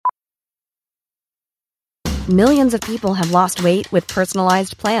Millions of people have lost weight with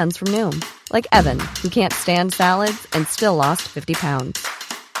personalized plans from Noom. Like Evan, who can't stand salads and still lost 50 pounds.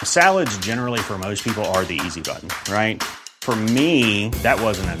 Salads generally for most people are the easy button, right? For me, that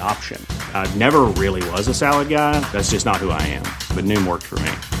wasn't an option. I never really was a salad guy. That's just not who I am. But Noom worked for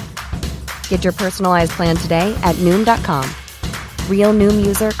me. Get your personalized plan today at Noom.com. Real Noom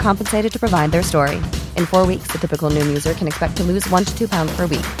user compensated to provide their story. In 4 weeks, the typical Noom user can expect to lose 1 to 2 pounds per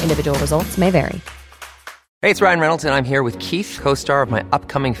week. Individual results may vary. Hey, it's Ryan Reynolds, and I'm here with Keith, co-star of my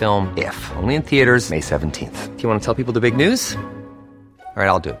upcoming film, If, only in theaters May 17th. Do you want to tell people the big news? All right,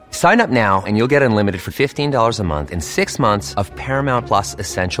 I'll do it. Sign up now and you'll get unlimited for $15 a month and 6 months of Paramount Plus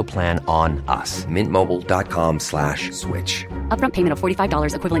Essential Plan on us. MintMobile.com/switch. Upfront payment of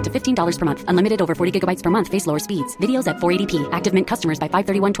 $45 equivalent to $15 per month. Unlimited over 40 gigabytes per month. Face lower speeds. Videos at 480p. Active Mint customers by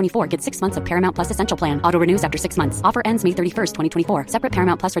 531.24 get 6 months of Paramount Plus Essential Plan. Auto renews after 6 months. Offer ends May 31st, 2024. Separate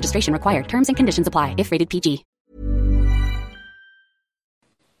Paramount Plus registration required. Terms and conditions apply if rated PG.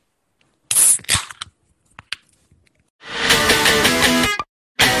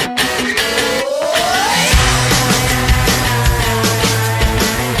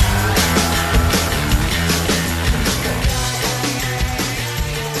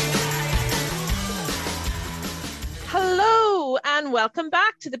 Welcome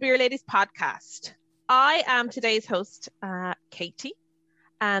back to the Beer Ladies podcast. I am today's host, Katie,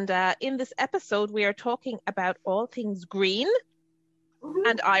 and in this episode we are talking about all things green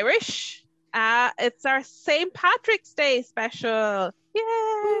and Irish. It's our St. Patrick's Day special.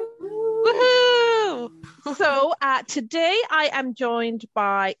 Yay! Woohoo! So today I am joined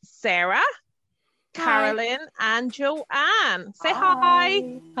by Sarah, Carolyn, and Joanne. Say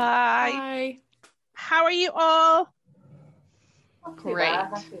hi. Hi. How are you all? Great.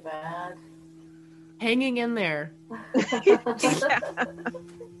 Not too bad. Hanging in there. Yeah.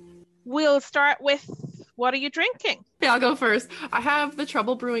 We'll start with, what are you drinking? Yeah, I'll go first. I have the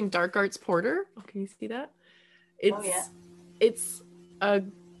Trouble Brewing Dark Arts Porter. Oh, can you see that? It's a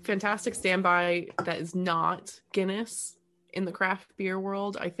fantastic standby that is not Guinness in the craft beer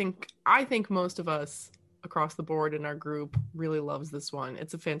world. I think most of us across the board in our group really loves this one.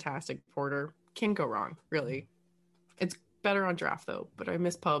 It's a fantastic porter. Can't go wrong, really. It's better on draft though, but I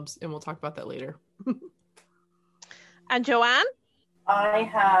miss pubs and we'll talk about that later. And Joanne? I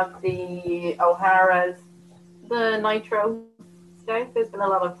have the O'Hara's, the Nitro Stout. There's been a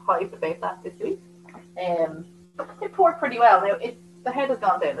lot of hype about that this week. It poured pretty well. Now, the head has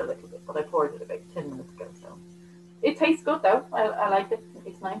gone down a little bit, but I poured it about 10 minutes ago. So it tastes good though. I like it.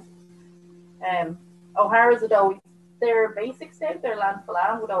 It's nice. O'Hara's would always, their basic stout, their Lamb for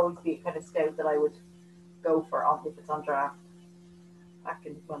Lamb would always be a kind of stout that I would go for if it's on draft. Back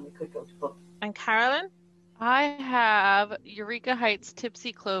in when we could go to pubs. And Carolyn? I have Eureka Heights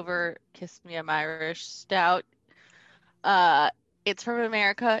Tipsy Clover Kiss Me I'm Irish Stout. It's from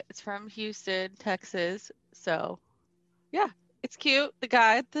America. It's from Houston, Texas. So, yeah, it's cute. The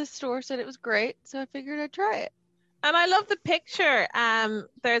guy at the store said it was great, so I figured I'd try it. And I love the picture.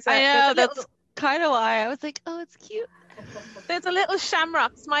 There's that's kind of why I was like, oh, it's cute. There's a little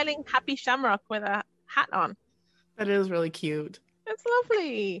shamrock, smiling, happy shamrock with a hat on. That is really cute. It's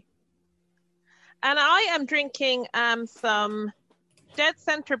lovely. And I am drinking some Dead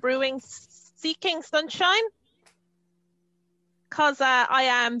Center Brewing Seeking Sunshine, because I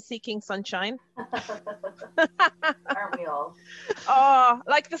am seeking sunshine. Aren't we all? Oh,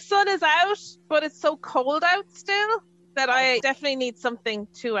 like the sun is out, but it's so cold out still that I definitely need something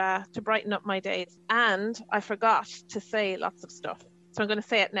to brighten up my days. And I forgot to say lots of stuff, so I'm going to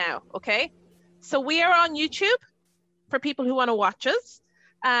say it now, okay? So we are on YouTube for people who want to watch us,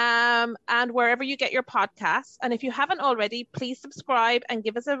 and wherever you get your podcasts. And if you haven't already, please subscribe and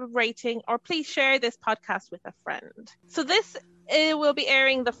give us a rating, or please share this podcast with a friend. So this will be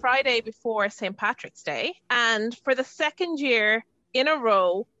airing the Friday before St. Patrick's Day. And for the second year in a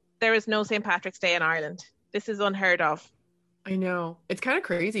row, there is no St. Patrick's Day in Ireland. This is unheard of. I know. It's kind of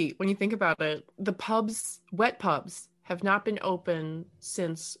crazy when you think about it. The pubs, wet pubs, have not been open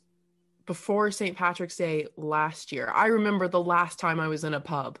since before St. Patrick's Day last year. I remember the last time I was in a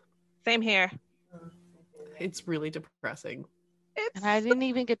pub. Same here. It's really depressing. And I didn't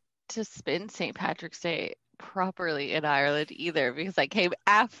even get to spend St. Patrick's Day properly in Ireland either, because I came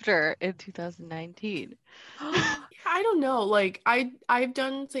after in 2019. I don't know. Like I've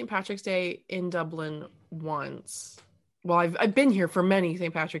done St. Patrick's Day in Dublin once. Well, I've been here for many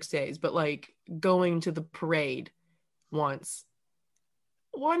St. Patrick's Days, but like going to the parade once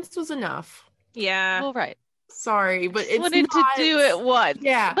was enough. Yeah. Well, right. Sorry, but just it's wanted not... to do it once.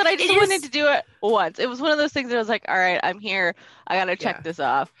 Yeah, But I just wanted to do it once. It was one of those things that I was like, all right, I'm here. I got to check this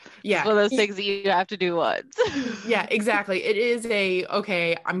off. Yeah. It's one of those things that you have to do once. Yeah, exactly. It is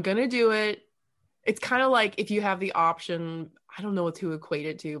okay, I'm going to do it. It's kind of like if you have the option, I don't know what to equate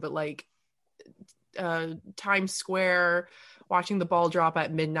it to, but like Times Square, watching the ball drop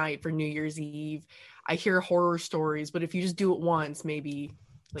at midnight for New Year's Eve. I hear horror stories, but if you just do it once, maybe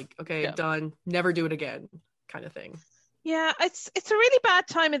like, okay, done, never do it again kind of thing. Yeah, it's a really bad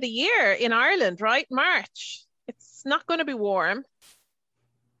time of the year in Ireland, right? March. It's not going to be warm.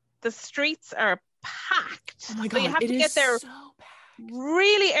 The streets are packed. Oh my God, so you have to get there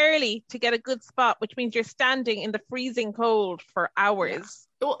really early to get a good spot, which means you're standing in the freezing cold for hours.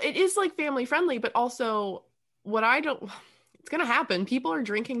 Yeah. Well, it is like family friendly, but also it's going to happen. People are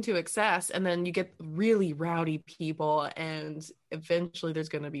drinking to excess, and then you get really rowdy people, and eventually there's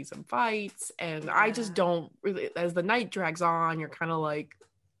going to be some fights. And I just don't really, as the night drags on, you're kind of like,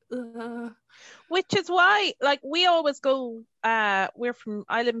 Which is why, like, we always go, I live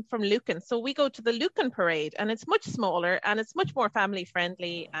from Lucan, so we go to the Lucan parade, and it's much smaller and it's much more family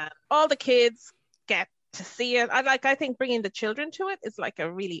friendly, and all the kids get to see it. I think bringing the children to it is like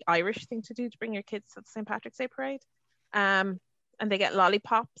a really Irish thing to do, to bring your kids to the St. Patrick's Day parade. And they get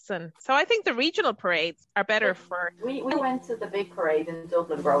lollipops, and so I think the regional parades are better for... We went to the big parade in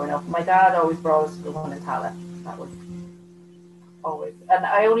Dublin growing up. My dad always brought us to the one in Tallaght. That was always... And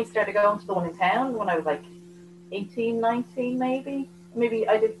I only started going to the one in town when I was like 18, 19 maybe. Maybe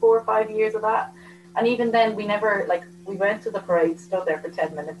I did 4 or 5 years of that. And even then we never, like, we went to the parade, stood there for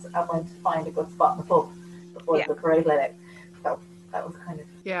 10 minutes and went to find a good spot in the pub before the parade let out. So that was kind of...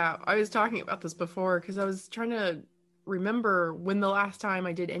 Yeah, I was talking about this before because I was trying to remember when the last time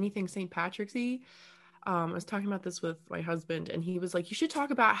I did anything St. Patrick's-y. I was talking about this with my husband, and he was like, you should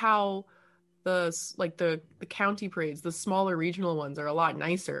talk about how the county parades, the smaller regional ones, are a lot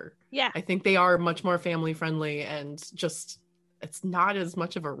nicer. Yeah. I think they are much more family friendly, and just it's not as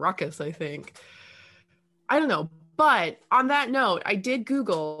much of a ruckus, I think. I don't know. But on that note, I did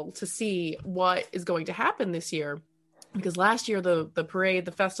Google to see what is going to happen this year, because last year the parade,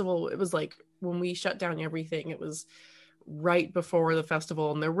 the festival, it was like when we shut down everything, it was right before the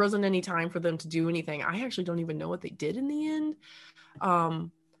festival, and there wasn't any time for them to do anything. I actually don't even know what they did in the end.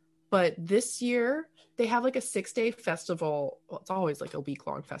 But this year they have like a 6-day festival. Well, it's always like a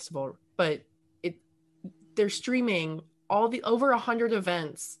week-long festival, but they're streaming all the over 100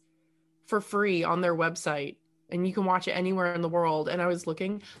 events for free on their website, and you can watch it anywhere in the world. And I was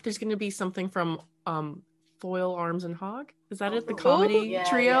looking, there's going to be something from Foil, Arms and Hog. Is that it? The comedy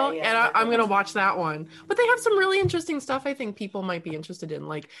trio? And I'm going to watch that one. But they have some really interesting stuff I think people might be interested in.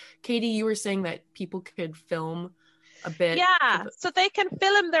 Like, Katie, you were saying that people could film a bit. Yeah, so they can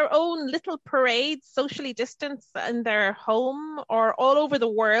film their own little parades, socially distanced, in their home or all over the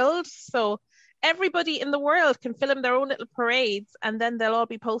world. So everybody in the world can film their own little parades, and then they'll all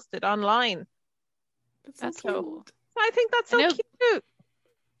be posted online. That's so cute. I think that's so cute.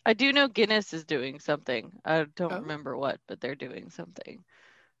 I do know Guinness is doing something. I don't remember what, but they're doing something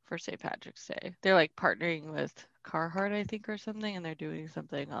for St. Patrick's Day. They're like partnering with Carhartt, I think, or something, and they're doing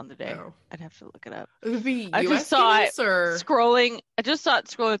something on the day. I'd have to look it up. It would be I US just saw Guinness, it or... scrolling. I just saw it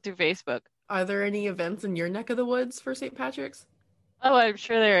scrolling through Facebook. Are there any events in your neck of the woods for St. Patrick's? Oh, I'm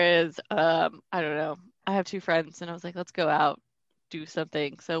sure there is. I don't know. I have 2 friends, and I was like, let's go out, do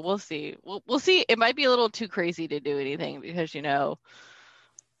something. So we'll see. We'll see. It might be a little too crazy to do anything because,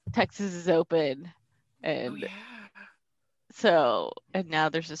 Texas is open, and so, and now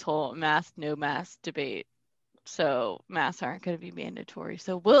there's this whole mask, no mask debate. So masks aren't going to be mandatory.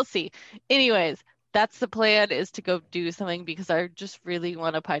 So we'll see. Anyways, that's the plan, is to go do something, because I just really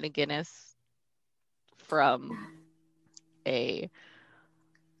want a pint of Guinness from a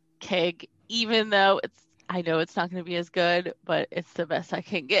keg, even though I know it's not going to be as good, but it's the best I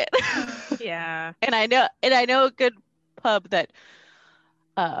can get. Yeah. And I know a good pub that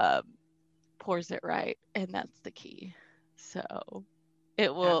pours it right, and that's the key. So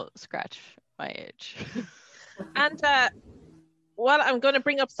it will scratch my itch. And I'm going to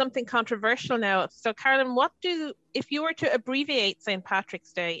bring up something controversial now. So, Carolyn, if you were to abbreviate St.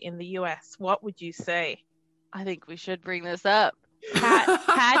 Patrick's Day in the US, what would you say? I think we should bring this up.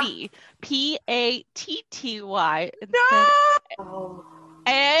 Patty, Patty No!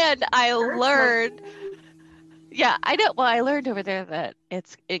 And I learned, I know. Well, I learned over there that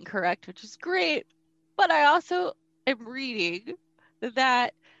it's incorrect, which is great. But I also am reading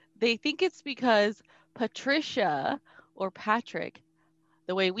that they think it's because Patricia or Patrick,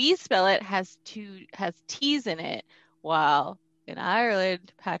 the way we spell it, has T's in it, while In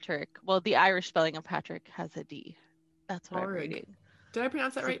Ireland, Patrick, well, the Irish spelling of Patrick has a D. That's what I'm Porrig. reading. Did I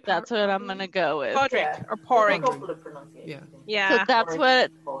pronounce that So right? that's what I'm gonna go with. Podrick or There's a Porrig. couple of pronunciations. Yeah. So that's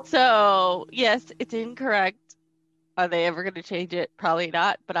what. So yes, it's incorrect. Are they ever gonna change it? Probably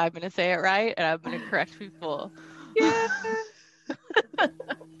not. But I'm gonna say it right, and I'm gonna correct people. Yeah.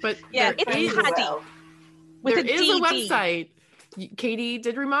 But Yeah, there it's is- Paddy. With there a is a DD. website. Katie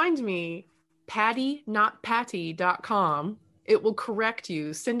did remind me, pattynotpatty.com. It will correct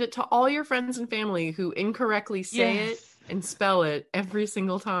you. Send it to all your friends and family who incorrectly say it Yes. and spell it every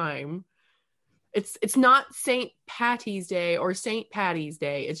single time. It's not St. Patty's Day or St. Patty's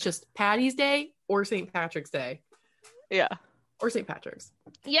Day. It's just Patty's Day or St. Patrick's Day Yeah. or St. Patrick's.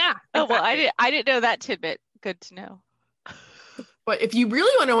 Yeah. Oh well, exactly. I didn't know that tidbit. Good to know. But if you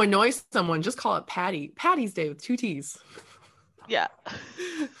really want to annoy someone, just call it Patty's Day with 2 T's. Yeah.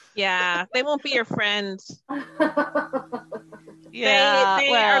 Yeah, they won't be your friend. Yeah. They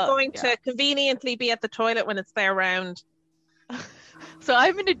well, are going yeah. to conveniently be at the toilet when it's there round. So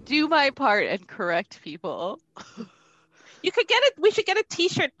I'm gonna do my part and correct people. You could get it. We should get a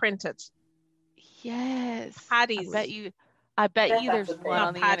T-shirt printed. Yes. Paddy's. I bet That's you there's a thing. one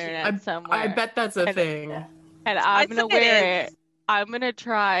on the Paddy. internet somewhere. I bet that's a And- thing. Yeah. And I'd I'm gonna say it wear is. it. I'm gonna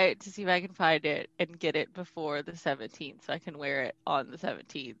try to see if I can find it and get it before the 17th, so I can wear it on the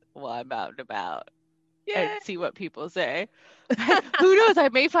 17th while I'm out and about Yeah. and see what people say. Who knows? I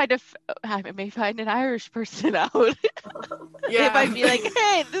may find an Irish person out. They might be like,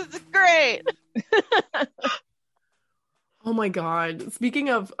 "Hey, this is great." Oh my God. Speaking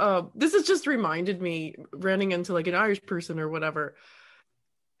of, this has just reminded me, running into like an Irish person or whatever.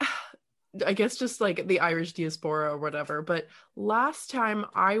 I guess just like the Irish diaspora or whatever. But last time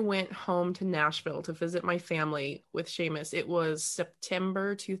I went home to Nashville to visit my family with Seamus, it was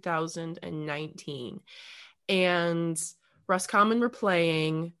September 2019. And Roscommon were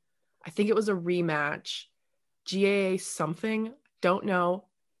playing, I think it was a rematch, GAA something, don't know.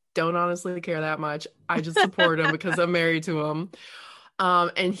 Don't honestly care that much. I just support him because I'm married to him.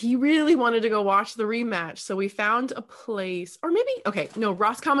 And he really wanted to go watch the rematch. So we found a place, or maybe, okay, no,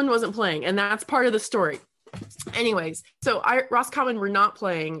 Roscommon wasn't playing. And that's part of the story. Anyways, so Roscommon were not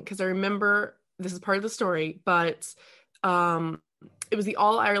playing because I remember this is part of the story, but it was the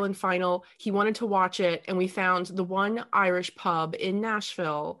All Ireland final. He wanted to watch it. And we found the one Irish pub in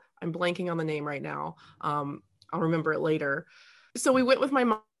Nashville. I'm blanking on the name right now. I'll remember it later. So we went with my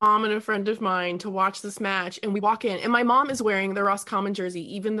mom and a friend of mine to watch this match, and we walk in, and my mom is wearing the Roscommon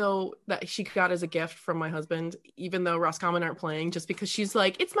jersey, even though that she got as a gift from my husband, even though Roscommon aren't playing, just because she's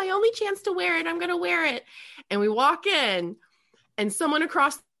like, it's my only chance to wear it. I'm going to wear it. And we walk in, and someone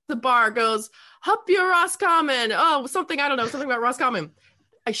across the bar goes, "Hup your Roscommon." Oh, something, I don't know, something about Roscommon.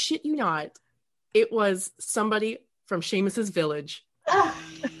 I shit you not. It was somebody from Seamus's village.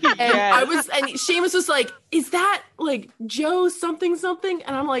 And Yes. and Seamus was like, "Is that like Joe something something?"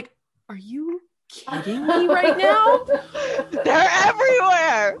 And I'm like, "Are you kidding me right now? They're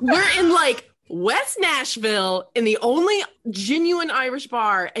everywhere. We're in like West Nashville in the only genuine Irish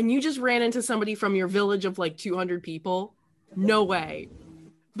bar, and you just ran into somebody from your village of like 200 people? No way."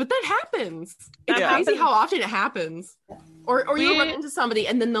 But that happens. It's That crazy happens. how often it happens. Or you'll We- run into somebody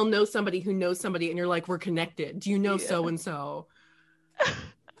and then they'll know somebody who knows somebody, and you're like, "We're connected. Do you know Yeah. so and so?"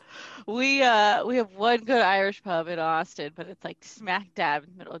 We have one good Irish pub in Austin, but it's like smack dab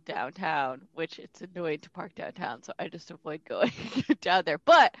in the middle of downtown, which it's annoying to park downtown, so I just avoid going down there.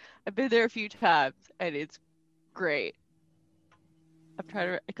 But I've been there a few times, and it's great. I'm trying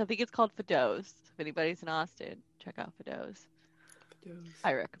to. I think it's called Fido's. If anybody's in Austin, check out Fido's.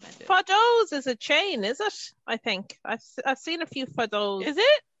 I recommend it. Fuddo's is a chain, is it? I think I've seen a few Fuddo's. Is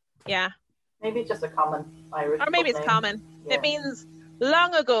it? Yeah, Maybe it's just a common Irish. or maybe pub it's name. common. Yeah. It means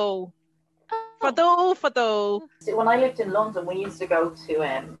long ago. Oh. Fuddo. See, when I lived in London, we used to go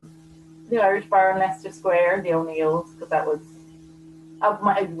to the Irish bar in Leicester Square, the O'Neills, because that was.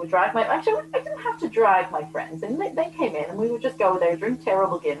 I would drag my. Actually, I didn't have to drag my friends, and they came in, and we would just go there, drink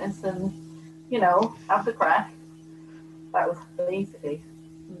terrible Guinness, and have the crack. That was basically.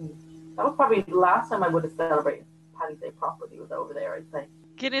 That was probably the last time I would have celebrated Paddy's Day properly. Was over there, I'd say.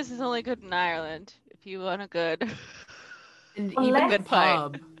 Guinness is only good in Ireland if you want a good And Unless- even Good the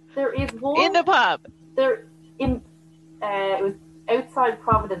pint. pub. There is one in the pub. there in. It was outside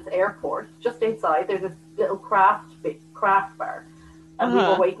Providence Airport, just outside. There's this little craft bar, and we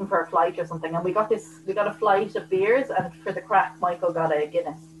Uh-huh. were waiting for a flight or something. And we got a flight of beers, and for the crack, Michael got a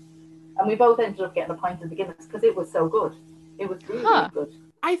Guinness, and we both ended up getting a pint of the Guinness because it was so good. It was really, Huh. really good.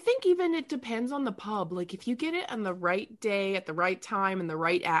 I think even it depends on the pub. Like if you get it on the right day, at the right time, in the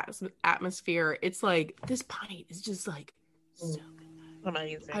right atmosphere, it's like this pint is just like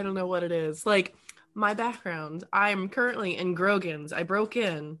Amazing. I don't know what it is. Like, my background, I'm currently in Grogan's. I broke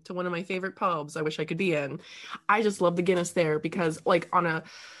in to one of my favorite pubs I wish I could be in. I just love the Guinness there because, like, on a,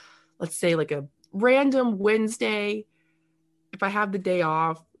 let's say, like a random Wednesday, if I have the day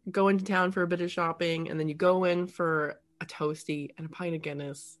off, go into town for a bit of shopping, and then you go in for a toasty and a pint of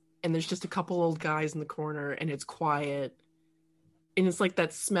Guinness, and there's just a couple old guys in the corner, and it's quiet. And it's like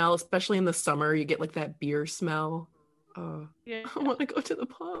that smell, especially in the summer, you get like that beer smell. Yeah. I want to go to the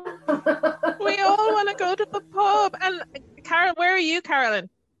pub. We all want to go to the pub. And Carol, where are you, Carolyn?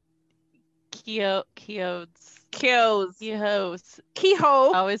 Kehoe.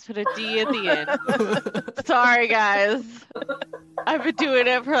 Always put a D at the end. Sorry, guys. I've been doing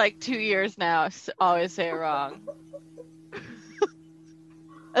it for like 2 years now. Always say it wrong.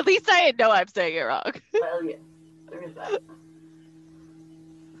 At least I know I'm saying it wrong. Well, yeah, there is that.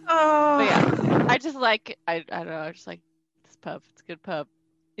 Oh. But yeah, I just like, I don't know, I just like this pub. It's a good pub.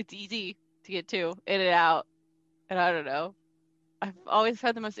 It's easy to get to, in and out. And I don't know. I've always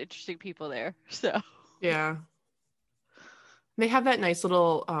had the most interesting people there. So Yeah. They have that nice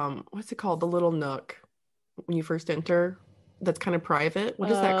little, what's it called? The little nook when you first enter. That's kind of private.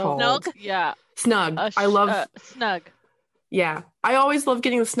 What is that called? Snug? yeah, Snug. I love. Snug. Yeah, I always love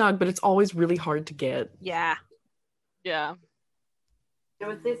getting the Snug, but it's always really hard to get. Yeah. Yeah. There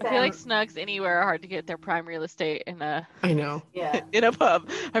was this. I feel like Snugs anywhere are hard to get their prime real estate in a I know. Yeah. in a pub.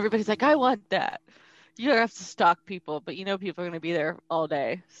 Everybody's like, I want that. You don't have to stalk people, but you know people are going to be there all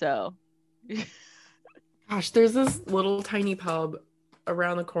day. So, Gosh, there's this little tiny pub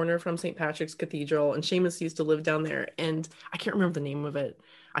around the corner from St. Patrick's Cathedral, and Seamus used to live down there, and I can't remember the name of it.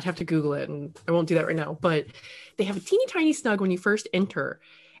 I'd have to Google it, and I won't do that right now. But they have a teeny tiny Snug when you first enter.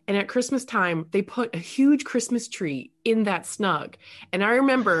 And at Christmas time, they put a huge Christmas tree in that Snug. And I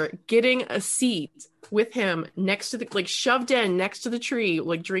remember getting a seat with him next to the, like, shoved in next to the tree,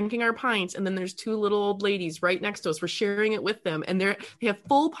 like drinking our pints. And then there's two little old ladies right next to us. We're sharing it with them. And they have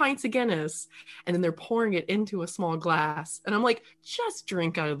full pints of Guinness. And then they're pouring it into a small glass. And I'm like, just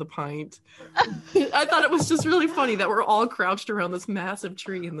drink out of the pint. I thought it was just really funny that we're all crouched around this massive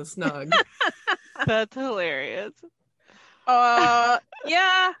tree in the Snug. that's hilarious.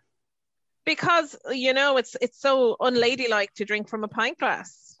 Yeah, because it's so unladylike to drink from a pint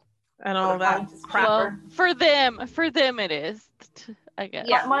glass and all that crap. Well, for them it is, I guess.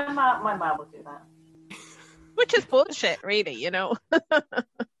 Yeah, my mom would do that. Which is bullshit, really, But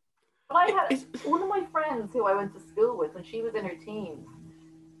I had one of my friends who I went to school with when she was in her teens.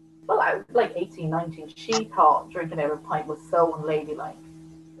 Well, I was like 18, 19. She thought drinking out of a pint was so unladylike.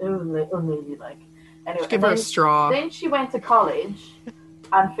 Unladylike. Anyway, Give her a straw. Then she went to college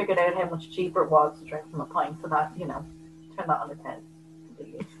and figured out how much cheaper it was to drink from a pint. So that, turned that on its head.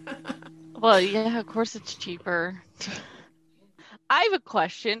 Well, yeah, of course it's cheaper. I have a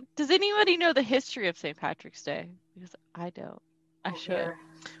question. Does anybody know the history of St. Patrick's Day? Because I don't. I should. Yeah.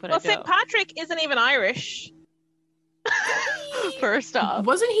 But Well, I don't. St. Patrick isn't even Irish. First off.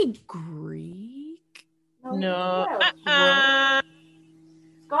 Wasn't he Greek? No. Welsh.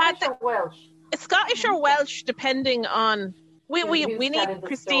 Scottish or Welsh? Scottish or Welsh, depending on we who's need telling the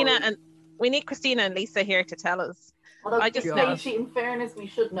Christina story? and Christina and Lisa here to tell us. Although, I just Stacey, in fairness, we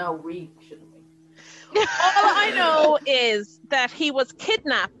should know Greek, shouldn't we? All I know is that he was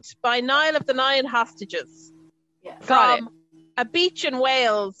kidnapped by 9 of the 9 hostages Yeah. Got from a beach in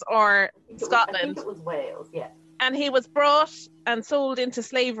Wales or I think Scotland, it was Wales, yeah. and he was brought and sold into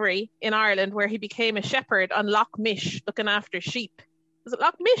slavery in Ireland, where he became a shepherd on Loch Mish, looking after sheep. Was it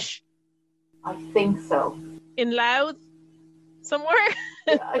Loch Mish? I think so. In Louth? Somewhere?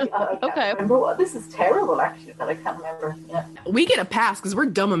 I can't Okay. remember. This is terrible, actually, that I can't remember. Yeah. We get a pass because we're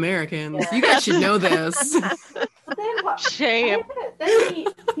dumb Americans. Yeah. You guys should know this. But then what? Shame. Then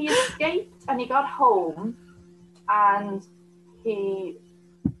he escaped and he got home and he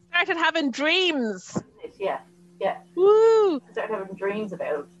Started having dreams. yeah. Woo! Started having dreams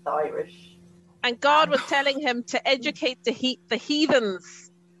about the Irish. And God was telling him to educate the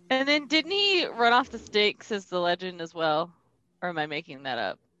heathens. And then didn't he run off the stakes as the legend as well? Or am I making that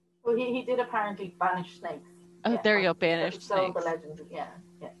up? Well, he did apparently banish snakes. Oh, there you go, banish so snakes. the legend, yeah.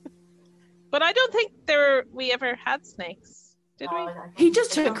 But I don't think we ever had snakes, did we? He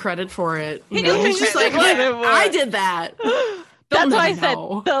just took credit for it. He You know? did He's just take like, credit "Look, for it." I did that. That's They'll why I never said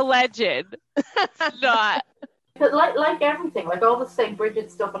know. the legend. Not. But like everything, like all the St. Bridget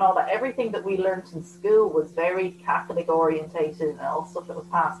stuff and all that, everything that we learnt in school was very Catholic orientated and all stuff that was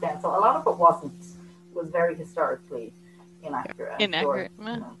passed down. So a lot of it was very historically inaccurate. I'm sure, Inaccurate. you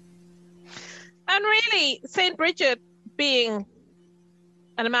know. And really, St. Bridget being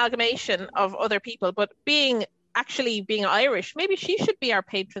an amalgamation of other people, but being actually being Irish, maybe she should be our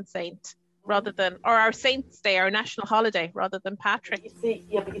patron saint rather than, or our Saints Day, our national holiday, rather than Patrick. But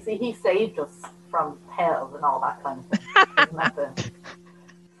you see, he saved us from hell and all that kind of thing. Isn't that the...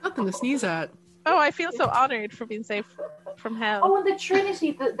 Nothing to sneeze at. Oh, I feel so honoured for being saved from hell. Oh, and the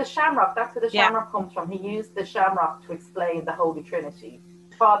Trinity, the shamrock, that's where the shamrock comes from. He used the shamrock to explain the Holy Trinity.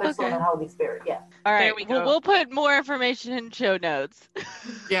 Father, Son, and Holy Spirit, yeah. All right, There we go. we'll put more information in show notes.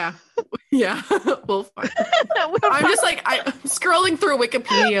 Yeah. We'll find. I'm just like I'm scrolling through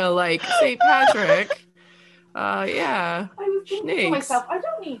Wikipedia like St. Patrick. Yeah. I was thinking to myself, I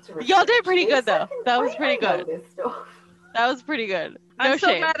don't need to. Y'all did pretty good, though. That was I pretty know good. this stuff. That was pretty good. I'm so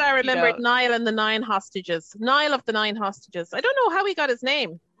shame. glad I remembered You Niall and the 9 hostages. Niall of the 9 hostages. I don't know how he got his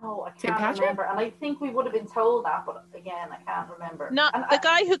name. No, I St. can't Patrick? remember. And I think we would have been told that, but again, I can't remember. Not and the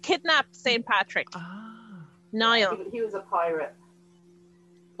guy who kidnapped St. Patrick. Niall. He was a pirate.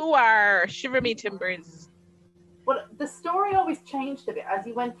 Who are shiver me timbers. But the story always changed a bit as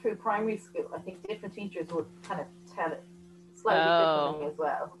you went through primary school. I think different teachers would kind of tell it slightly differently as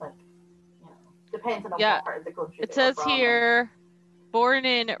well. Like, you know, depending on what part of the country. It says here, born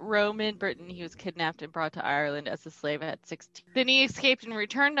in Roman Britain, he was kidnapped and brought to Ireland as a slave at 16. Then he escaped and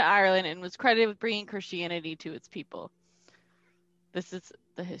returned to Ireland and was credited with bringing Christianity to its people. This is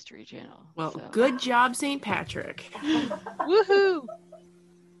the History Channel. Well, so. Good job, St. Patrick. Woohoo!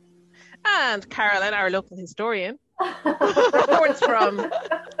 And Carolyn, our local historian, reports from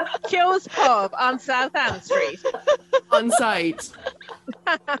Kyo's Pub on South Ann Street. On site.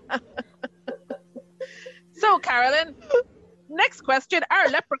 So, Carolyn, next question. Are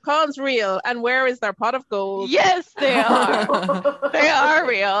leprechauns real, and where is their pot of gold? Yes, they are. They are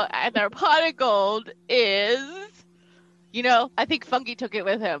real, and their pot of gold is, you know, I think Funky took it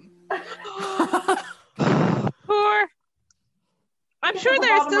with him. Poor. I'm sure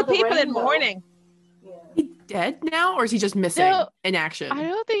there are still people in mourning. He dead now, or is he just missing in action? I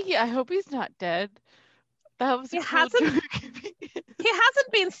don't think I hope he's not dead. That was He hasn't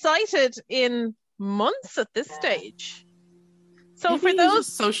been sighted in months at this stage. So Maybe for he's those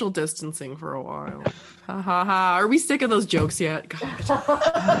just social distancing for a while. Ha ha ha. Are we sick of those jokes yet?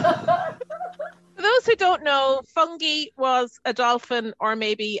 God. For those who don't know, Fungi was a dolphin, or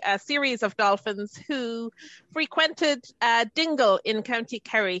maybe a series of dolphins, who frequented Dingle in County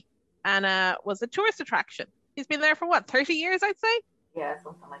Kerry and was a tourist attraction. He's been there for 30 years, I'd say? Yeah,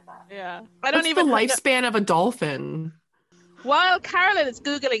 something like that. Yeah. What's the lifespan of a dolphin? While Carolyn is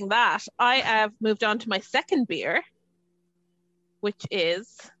Googling that, I have moved on to my second beer, which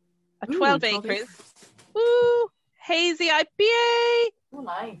is a 12 acres. Ooh, hazy IPA. Oh,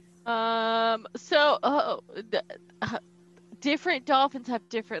 nice. Different dolphins have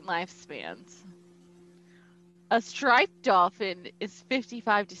different lifespans. A striped dolphin is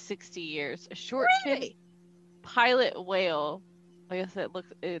 55 to 60 years. A short fin pilot whale, I guess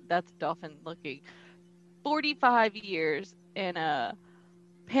that's dolphin looking, 45 years, and a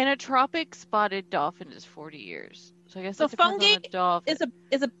panotropic spotted dolphin is 40 years. So I guess Fungi is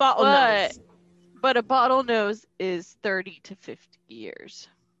a bottlenose. But a bottlenose is 30 to 50 years.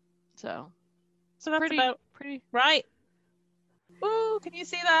 So that's pretty right. Ooh, can you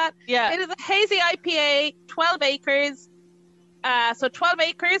see that? Yeah. It is a hazy IPA, 12 acres. So 12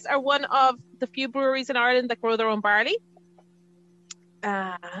 acres are one of the few breweries in Ireland that grow their own barley.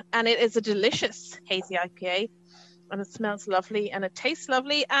 And it is a delicious hazy IPA. And it smells lovely and it tastes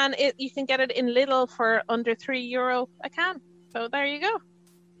lovely. And you can get it in Lidl for under €3 a can. So there you go.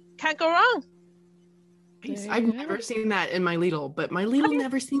 Can't go wrong. I've never seen that in my Lidl, but my Lidl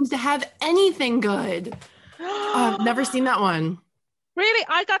never seems to have anything good. I've never seen that one. Really?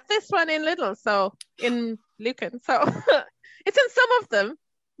 I got this one in Lidl, so in Lucan. So it's in some of them.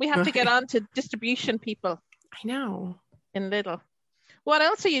 We have to get on to distribution people. I know. In Lidl. What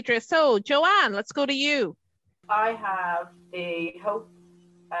else are you doing? So, Joanne, let's go to you. I have the Hope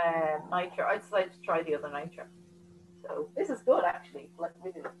Nitro. I decided to try the other Nitro. So this is good, actually. Like,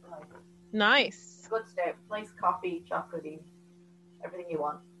 really nice. Nice. Good stout. Nice coffee, chocolatey, everything you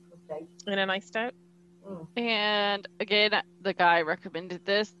want. Okay. In a nice stout. And again, the guy recommended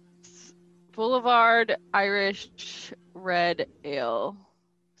this Boulevard Irish Red Ale.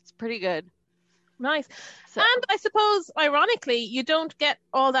 It's pretty good. Nice. So, and I suppose, ironically, you don't get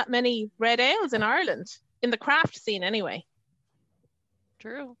all that many red ales in Ireland, in the craft scene anyway.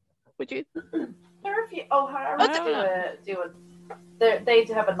 True. Would you? There are a few. They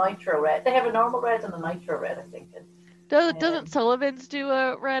have a nitro red. They have a normal red and a nitro red, I think. Doesn't Sullivan's do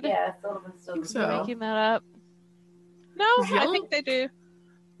a red? Yeah, Sullivan's does. So. Making that up. No, I think they do.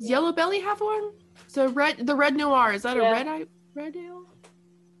 Does Yellow Belly have one? So the Red Noir, is that a red ale?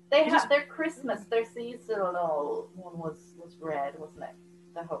 They had their Christmas, their seasonal one was red, wasn't it?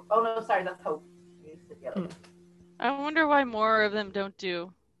 The Hope. Oh no, sorry, that's Hope. I wonder why more of them don't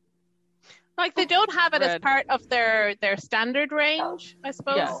do. Like they don't have it as Red. part of their standard range, I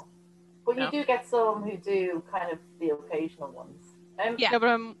suppose. Yeah. But you do get some who do kind of the occasional ones. Yeah. Yeah, but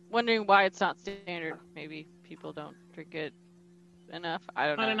I'm wondering why it's not standard. Maybe people don't drink it enough.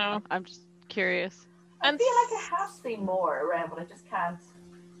 I don't know. I'm just curious. I feel like I have seen more around, but I just can't.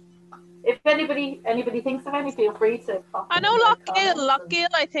 If anybody thinks of any, feel free to pop I know in the Lockgill,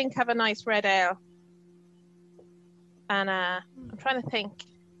 comments I think, have a nice red ale. And I'm trying to think.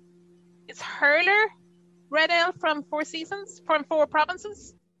 Is Hurler red ale from Four Seasons? From Four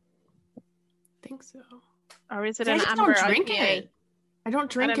Provinces? I think so. Or is it I an just amber don't drink IPA? it. I don't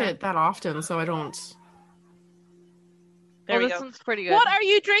drink know. it that often, so I don't. There we this go. one's pretty good. What are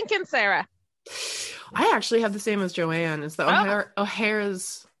you drinking, Sarah? I actually have the same as Joanne. It's the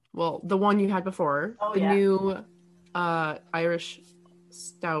O'Hara's. Well, the one you had before. New Irish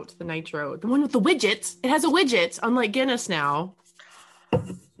Stout, the Nitro. The one with the widget. It has a widget, unlike Guinness now.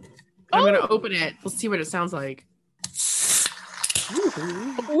 I'm going to open it. Let's see what it sounds like.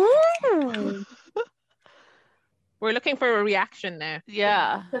 Ooh. We're looking for a reaction now.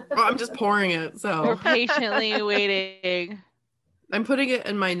 Yeah. Oh, I'm just pouring it, so. We're patiently waiting. I'm putting it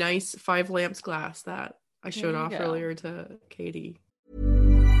in my nice 5 lamps glass that I showed There you off go. earlier to Katie.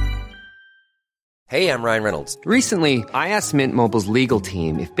 Hey, I'm Ryan Reynolds. Recently, I asked Mint Mobile's legal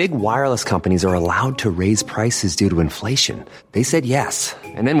team if big wireless companies are allowed to raise prices due to inflation. They said yes.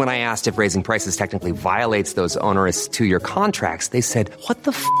 And then when I asked if raising prices technically violates those onerous 2-year contracts, they said, "What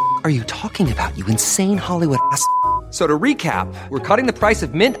the f*** are you talking about, you insane Hollywood ass?" So to recap, we're cutting the price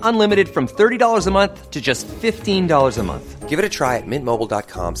of Mint Unlimited from $30 a month to just $15 a month. Give it a try at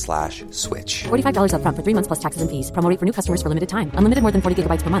mintmobile.com/switch. $45 up front for 3 months plus taxes and fees. Promo rate for new customers for limited time. Unlimited more than 40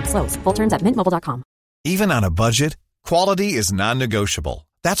 gigabytes per month. Slows full terms at mintmobile.com. Even on a budget, quality is non-negotiable.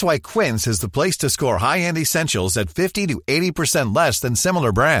 That's why Quince is the place to score high-end essentials at 50 to 80% less than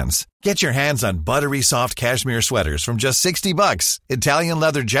similar brands. Get your hands on buttery soft cashmere sweaters from just $60, Italian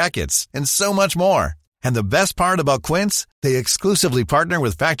leather jackets, and so much more. And the best part about Quince, they exclusively partner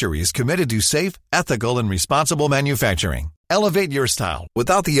with factories committed to safe, ethical, and responsible manufacturing. Elevate your style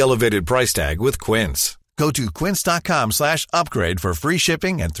without the elevated price tag with Quince. Go to quince.com/upgrade for free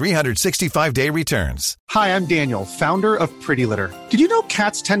shipping and 365-day returns. Hi, I'm Daniel, founder of Pretty Litter. Did you know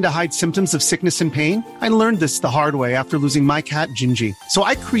cats tend to hide symptoms of sickness and pain? I learned this the hard way after losing my cat, Gingy. So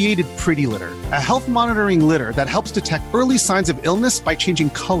I created Pretty Litter, a health monitoring litter that helps detect early signs of illness by changing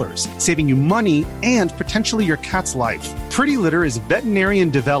colors, saving you money and potentially your cat's life. Pretty Litter is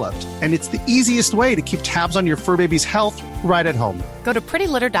veterinarian developed, and it's the easiest way to keep tabs on your fur baby's health right at home. Go to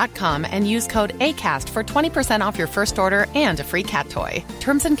prettylitter.com and use code ACAST for 20% off your first order and a free cat toy.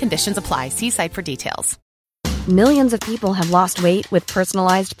 Terms and conditions apply. See site for details. Millions of people have lost weight with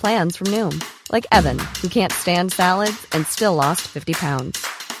personalized plans from Noom. Like Evan, who can't stand salads and still lost 50 pounds.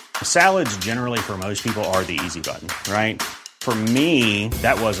 Salads generally for most people are the easy button, right? For me,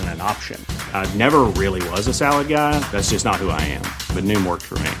 that wasn't an option. I never really was a salad guy. That's just not who I am. But Noom worked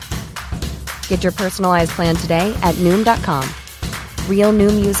for me. Get your personalized plan today at Noom.com. Real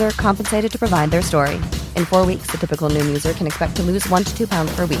Noom user compensated to provide their story. In 4 weeks, the typical Noom user can expect to lose 1 to 2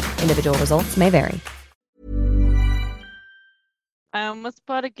 pounds per week. Individual results may vary. I almost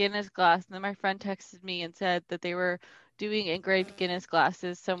bought a Guinness glass, and then my friend texted me and said that they were doing engraved Guinness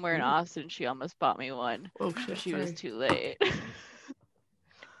glasses somewhere in Austin. She almost bought me one. Oh, shit, She was sorry. too late.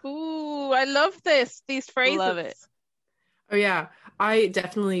 Ooh, I love these phrases. Love it. Oh, yeah. I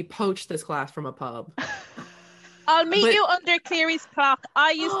definitely poached this glass from a pub. I'll meet But- you under Cleary's clock.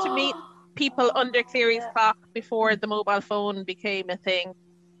 I used to meet people under Cleary's clock before the mobile phone became a thing.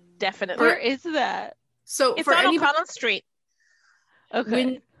 Definitely. Where is that? So It's for on anybody, O'Connell Street.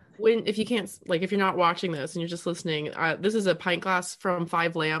 Okay. when if you can't, like, if you're not watching this and you're just listening, this is a pint glass from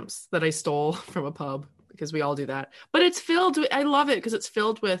 5 Lamps that I stole from a pub because we all do that. But it's filled with, I love it because it's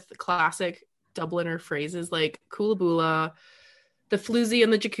filled with classic Dubliner phrases like Coolaboola, the floozy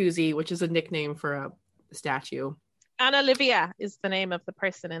and the jacuzzi, which is a nickname for a statue. Anna Olivia is the name of the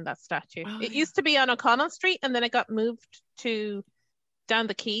person in that statue. Oh, It yeah. used to be on O'Connell Street, and then it got moved to down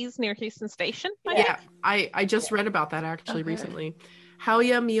the Quays near Houston Station. Yeah, I just read about that actually recently. How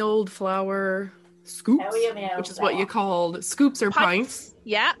ya me old flower scoops, How ya me old which is what you flower. called scoops or pints.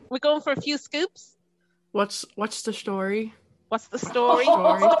 Yeah, we're going for a few scoops. What's the story? What's the story?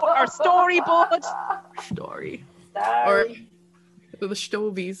 Story. Our storyboard. Story. Sorry. Or the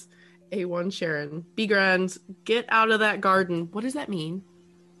Stovies. A1 Sharon. Be grand. Get out of that garden. What does that mean?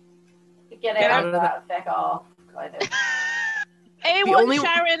 Get out of that, feck off, kind of. A1 only-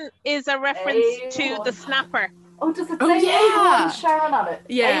 Sharon is a reference to A1. the Snapper. Oh, does it say Oh, yeah. A1 Sharon on it?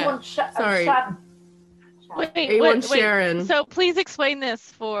 Yeah. A1 Sorry. Sharon. Wait, A1 Sharon. So please explain this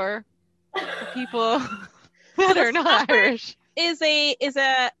for the people that are not Irish.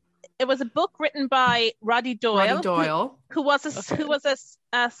 It was a book written by Roddy Doyle, Roddy Doyle. who was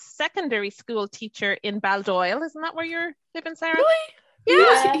a secondary school teacher in Baldoyle. Isn't that where you're living, Sarah? Really?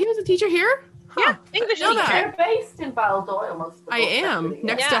 Yeah. He was a teacher here? Yeah, English know teacher. that. They're based in Baldoyle, most of the I books, am. actually.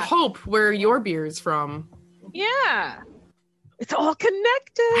 Next Yeah. to Hope, where your beer is from. Yeah, it's all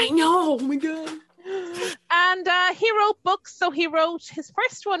connected. I know. Oh my god. And he wrote books. So he wrote, his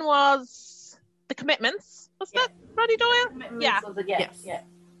first one was The Commitments. Was that Roddy Doyle? Commitments Yeah. was Yes. yeah.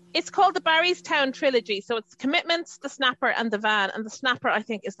 It's called the Barrystown Trilogy. So it's Commitments, The Snapper, and The Van. And The Snapper, I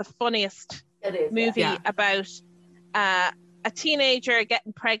think, is the funniest It is. movie Yeah. about a teenager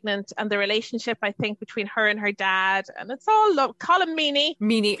getting pregnant and the relationship, I think, between her and her dad. And it's all love. Colin Meaney.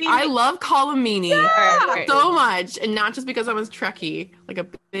 Meanie. I love Colin Meaney Right. so much. And not just because I'm a Trekkie, like a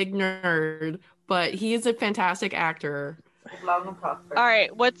big nerd, but he is a fantastic actor. Yeah. Long and prosper. All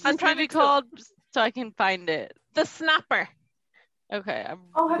right, what's I'm this trying movie to- called so I can find it? The Snapper. Okay, I'm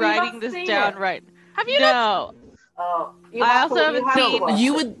Oh, have you writing not this seen down it? right. Have you not? No, Oh, you I have also to- haven't you have to seen- watch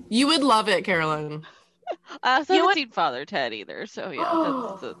it. You would love it, Carolyn. I also You haven't would- seen Father Ted either. So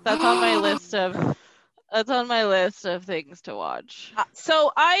yeah, that's on my list of things to watch.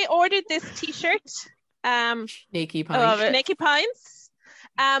 So I ordered this T-shirt. Nakey I love Punch. it. Naked Pines.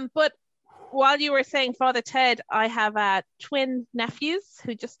 But while you were saying Father Ted, I have twin nephews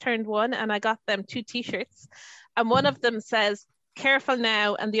who just turned 1, and I got them 2 T-shirts. And one of them says, "Careful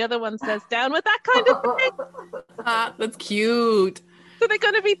now," and the other one says, "Down with that kind of thing." Ah, that's cute. So they're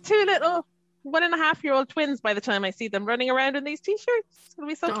going to be 2 little 1.5-year-old twins by the time I see them running around in these T-shirts. It'll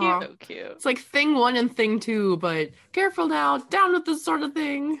be so Aw. cute. So cute. It's like thing 1 and thing 2, but careful now, down with this sort of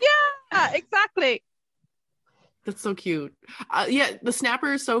thing. Yeah, exactly. That's so cute. Yeah, the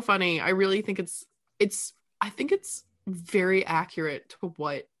Snapper is so funny. I really think I think it's very accurate to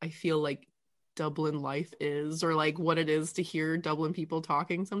what I feel like Dublin life is, or like what it is to hear Dublin people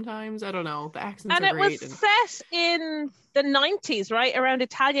talking sometimes. I don't know. The accents And are it was great. set in the 90s, right? Around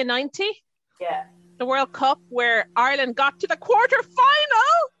Italia 90, Yeah. the World Cup, where Ireland got to the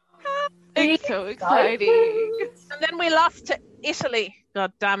quarter-final. It's so exciting. And then we lost to Italy.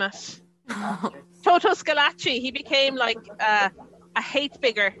 God damn it. Toto Scalacci, he became like a hate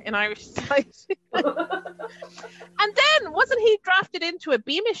figure in Irish society. And then, wasn't he drafted into a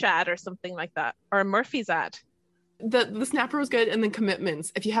Beamish ad or something like that? Or a Murphy's ad? The Snapper was good, and then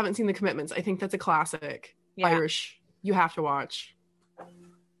Commitments. If you haven't seen the Commitments, I think that's a classic. Yeah. Irish. You have to watch.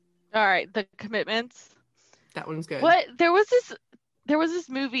 All right, The Commitments. That one's good. What? There was this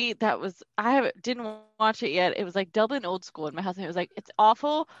movie that was didn't watch it yet. It was like Dublin Old School, and my husband was like, "It's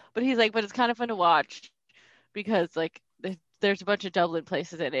awful," but he's like, "But it's kind of fun to watch because like there's a bunch of Dublin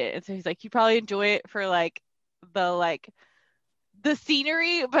places in it," and so he's like, "You probably enjoy it for the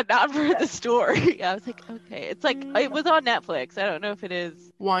scenery, but not for the story." I was like, "Okay." It's like it was on Netflix. I don't know if it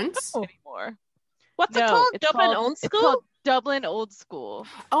is Once? anymore. What's it No, called? it's Dublin called- Old It's School? called Dublin Old School.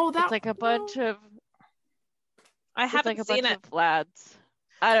 Oh, that It's like a bunch of I it's haven't like a seen bunch it. of lads.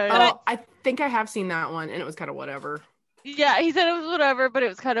 I don't know. Oh, I think I have seen that one, and it was kind of whatever. Yeah, he said it was whatever, but it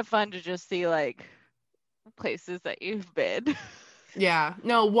was kind of fun to just see like places that you've been. Yeah.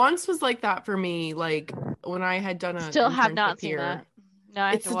 No, Once was like that for me. Like when I had done a Still have not internship seen here. that. No,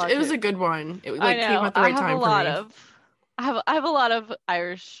 I have to watch It was it. a good one. It I like know. came at the I right have time a lot for me. of I have a lot of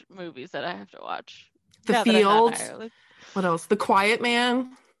Irish movies that I have to watch. The now that I'm not in Fields. Ireland. What else? The Quiet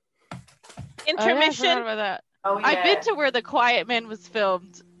Man. Oh, yeah, I Intermission. forgot about that. Oh, yeah. I've been to where The Quiet Man was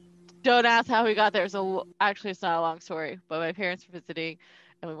filmed. Don't ask how we got there. Actually, it's not a long story, but my parents were visiting,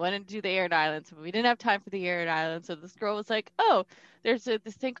 and we wanted to do the Aran Islands, but we didn't have time for the Aran Islands. So this girl was like, "Oh, there's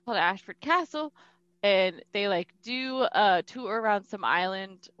this thing called Ashford Castle, and they like do a tour around some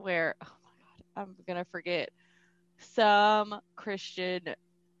island where, oh my God, I'm gonna forget, some Christian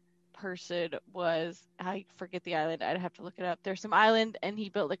person was, I forget the island. I'd have to look it up. There's some island, and he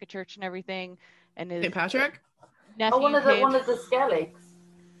built like a church and everything, and his St. Patrick. nephew Oh, one of the Skelligs.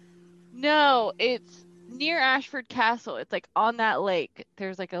 No, it's near Ashford Castle. It's like on that lake.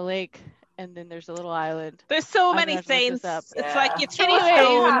 There's like a lake, and then there's a little island. There's so I'm many gonna have to look this saints. up. It's Yeah. like you throw Anyways. a I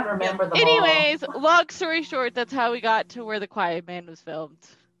stone. can't remember them all. Anyways, long story short, that's how we got to where The Quiet Man was filmed.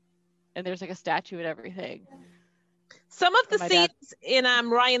 And there's like a statue and everything. Some of the My dad- scenes in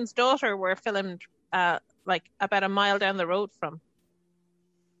Ryan's Daughter were filmed like about a mile down the road from.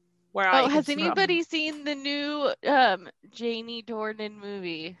 where Oh, I has is from. anybody seen the new Janie Dornan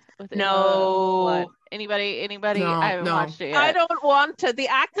movie with Emma No. Blunt? Anybody? No, I haven't no. watched it I yet. don't want to. The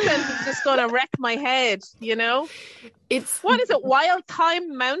accent is just going to wreck my head, you know? It's What is it? Wild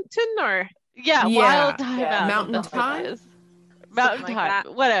Time Mountain or? Yeah, Yeah, Wild Time yeah, Mountain. Mountain That's what Time? it is. Mountain like Time.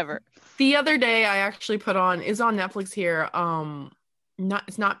 that. Whatever. the other day I actually put on is on Netflix here.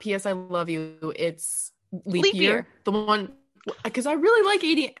 It's not P.S. I Love You. It's Leap Year. The one because I really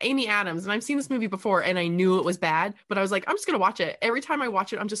like Amy Adams, and I've seen this movie before, and I knew it was bad, but I was like, I'm just gonna watch it. Every time I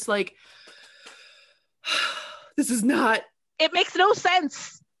watch it, I'm just like, this is not. It makes no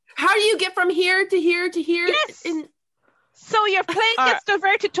sense. How do you get from here to here to here? Yes. So your plane gets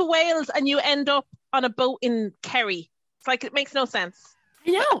diverted to Wales, and you end up on a boat in Kerry. It's like it makes no sense.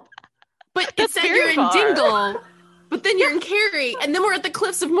 I know, but it said very you're in far. Dingle, but then you're in Kerry, and then we're at the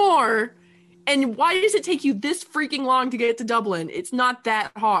Cliffs of Moher. And why does it take you this freaking long to get to Dublin? It's not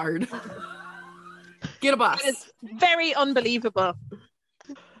that hard. Get a bus. It's very unbelievable.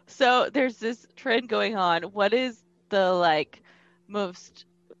 So there's this trend going on. What is the most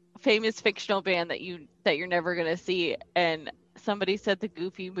famous fictional band that you're never gonna see? And somebody said the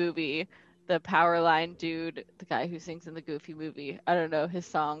Goofy movie, the Powerline dude, the guy who sings in the Goofy movie. I don't know his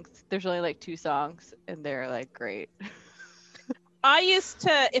songs. There's only 2 songs, and they're great. I used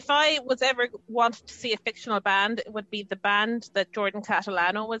to, if I was ever wanted to see a fictional band, it would be the band that Jordan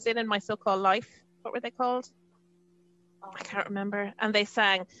Catalano was in My So-Called Life. What were they called? I can't remember. And they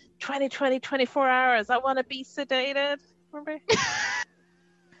sang 20, 24 hours. I want to be sedated. Remember?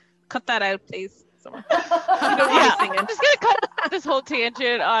 Cut that out, please. Someone. You don't want me singing. I'm just going to cut this whole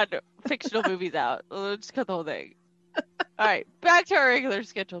tangent on fictional movies out. We'll just cut the whole thing. All right, back to our regular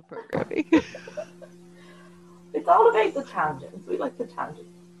scheduled programming. It's all about the tangents. We like the tangents.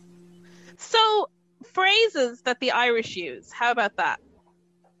 So, phrases that the Irish use, how about that?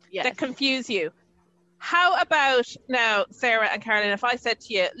 Yes. That confuse you. How about now, Sarah and Caroline, if I said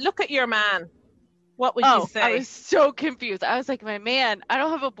to you, look at your man, what would you say? I was so confused. I was like, my man, I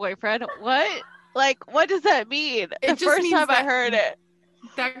don't have a boyfriend. What? What does that mean? It The just first means time I that- heard it.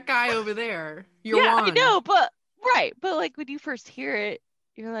 That guy over there. You're Yeah, on. I know, but when you first hear it,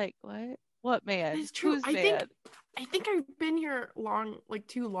 you're like, what? What man? It's true. Who's I man? think I've been here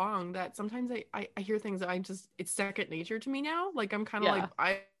too long that sometimes I hear things that it's second nature to me now. I'm kind of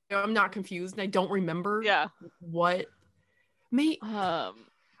I'm not confused and I don't remember what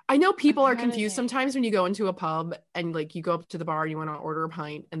I know people are confused sometimes when you go into a pub and you go up to the bar and you want to order a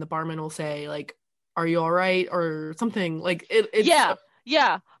pint and the barman will say are you all right or something it's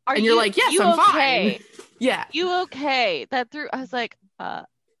yeah. And you're like, yes, I'm okay? fine. Yeah. You okay? That threw. I was like,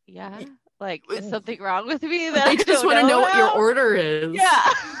 yeah. Is something wrong with me? That They I just don't want to know what your about? order is.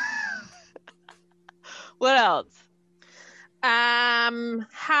 Yeah. What else?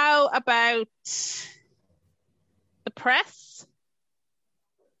 How about the press?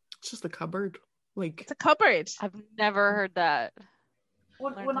 It's just a cupboard. It's a cupboard. I've never heard that.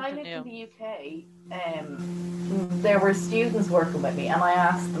 When I lived in the UK, there were students working with me, and I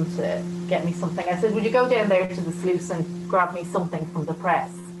asked them to get me something. I said, "Would you go down there to the sluice and grab me something from the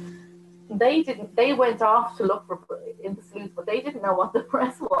press?" They didn't. They went off to look for in the sluice, but they didn't know what the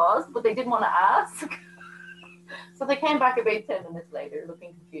press was. But they didn't want to ask, so they came back about 10 minutes later,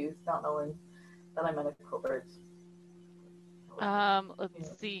 looking confused, not knowing that I'm in a cupboard.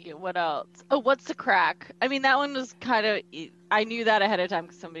 Let's see what else. Oh, what's the crack? I mean, that one was kind of. I knew that ahead of time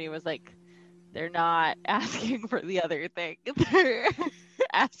because somebody was like, "They're not asking for the other thing; they're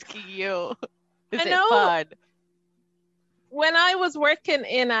asking you." Is it fun? When I was working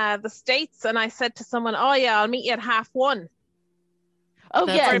in the States, and I said to someone, "Oh yeah, I'll meet you at 1:30." Oh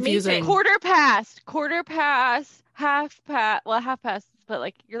That's yeah, confusing. quarter past, half past. Well, half past,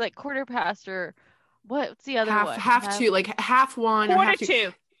 but you're quarter past or. What's the other one? Half two, half one or Quarter half two.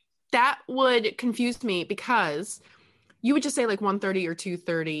 two. That would confuse me because you would just say 1:30 or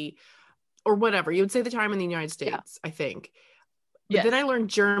 2:30 or whatever. You would say the time in the United States, I think. But Yes. then I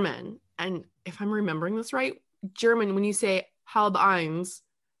learned German, and if I'm remembering this right, German, when you say halb eins,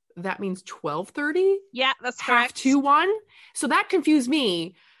 that means 12:30. Yeah, that's half correct. 2:1. So that confused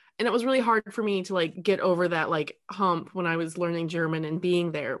me. And it was really hard for me to get over that hump when I was learning German and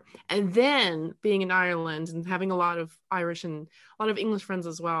being there. And then being in Ireland and having a lot of Irish and a lot of English friends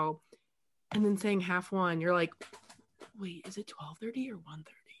as well. And then saying 1:30, you're like, wait, is it 12:30 or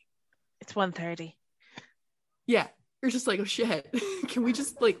 1:30? It's 1:30. Yeah. You're just like, oh shit. Can we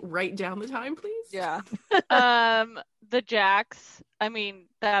just write down the time, please? Yeah. The Jacks. I mean,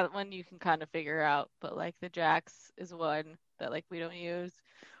 that one you can kind of figure out, but the Jacks is one that we don't use.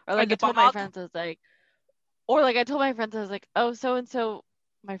 Or Or I the told my bog. friends, I was like, oh, so and so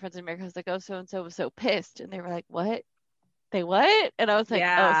my friends in America was like, oh, so and so was so pissed, and they were like, what? They what? And I was like,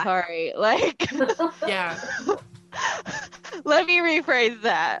 oh, sorry. Like, Yeah. let me rephrase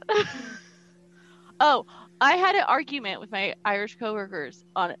that. Oh, I had an argument with my Irish coworkers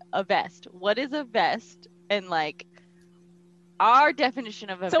on a vest. What is a vest? And like, our definition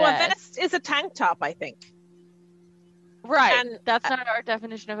of a vest. So a vest is a tank top, I think. Right. And that's not our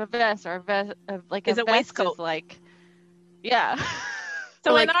definition of a vest. Our vest, like is a a vest waistcoat. is like, yeah.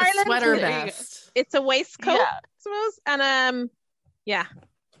 So like in a Ireland, sweater vest. it's a waistcoat, Yeah. I suppose. And yeah.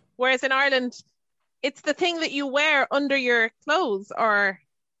 Whereas in Ireland, it's the thing that you wear under your clothes, or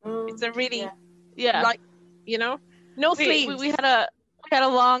it's a really Yeah. like, you know, no sleeves. We had a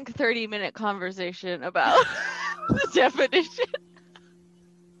long 30-minute conversation about the definition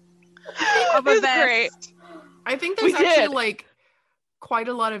of a It's vest. great. I think there's We actually did. like quite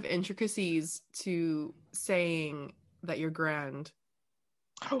a lot of intricacies to saying that you're grand.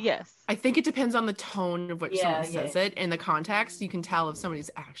 Yes. I think it depends on the tone of which Yeah, someone says it and the context. You can tell if somebody's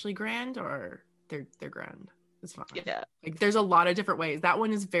actually grand or they're grand. It's fine. Yeah. Like there's a lot of different ways. That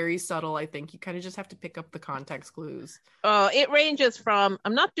one is very subtle. I think you kind of just have to pick up the context clues. It ranges from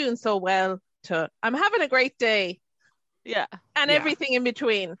I'm not doing so well to I'm having a great day, Yeah. and Yeah. everything in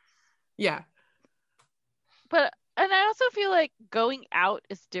between. Yeah. And I also feel like going out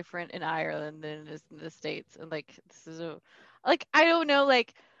is different in Ireland than it is in the States. And like, I don't know,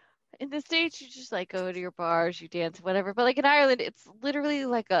 like in the States, you just like go to your bars, you dance, whatever. But like in Ireland, it's literally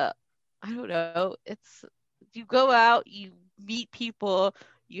like I don't know, you go out, you meet people,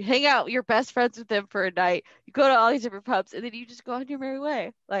 you hang out, you're best friends with them for a night, you go to all these different pubs, and then you just go on your merry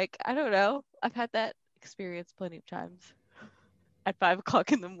way. Like, I don't know. I've had that experience plenty of times at 5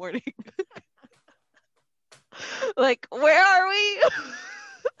 o'clock in the morning. Like, where are we?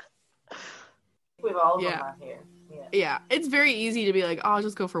 We've all done Yeah. that here. Yeah. Yeah. It's very easy to be like, oh, I'll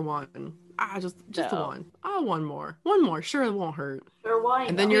just go for one. Just the No. one. Oh, one more. Sure, it won't hurt. Sure, why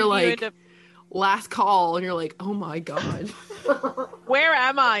And then not? you're You like, end up- last call, and you're like, oh my God. Where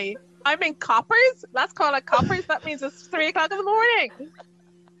am I? I'm in Coppers. Let's call it Coppers. That means it's 3 o'clock in the morning.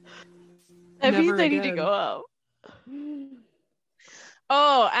 That means Never I need to again. go out.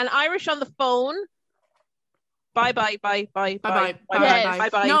 Oh, and Irish on the phone. Bye. Bye bye. Bye. No,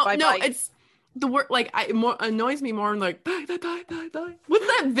 Bye. it's the word like annoys me more. I'm like bye. What's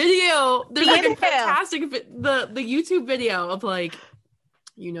that video? There's like a inhale. fantastic the YouTube video of like,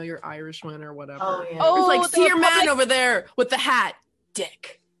 you know, your Irishman or whatever. Oh yeah. Oh, It's like the see your man Republic- over there with the hat,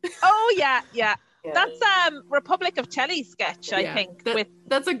 dick. Oh yeah. Yeah. That's Republic of Telly sketch, I Yeah, think.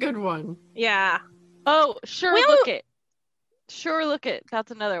 that's a good one. Yeah. Oh, sure, Well- look it. Sure, look it.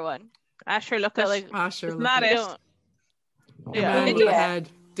 That's another one. Asher, look But at like, Ah, sure. It's look not it. it. don't. Your Yeah. man with the Yeah. head,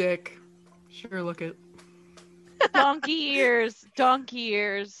 dick. Sure, look it. Donkey ears.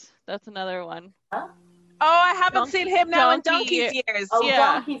 That's another one. Oh, I haven't seen him now in donkey donkey's years. Oh, Yeah.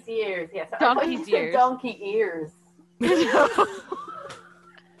 donkey's ears. Yes. I Donkey's thought you said ears. donkey ears.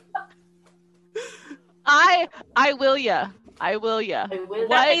 I will ya. I will ya. I will.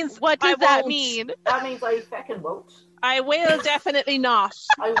 That means What I does that won't. mean? That means I fucking won't. I will definitely not.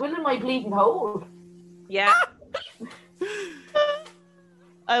 I will in my bleeding hole. Yeah.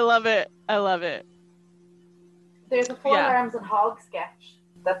 I love it. I love it. There's a Four Yeah. Arms and Hog sketch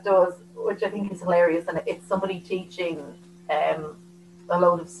that does, which I think is hilarious, and it's somebody teaching a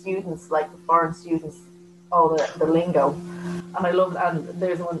load of students, like foreign students, all the lingo. And I love, and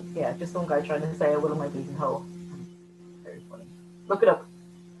there's one, yeah, just some guy trying to say, I will in my bleeding hole. Very funny. Look it up.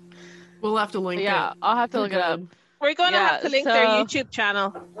 We'll have to link Yeah, it. I'll have to look it up. We're going to Yeah, have to link their so- YouTube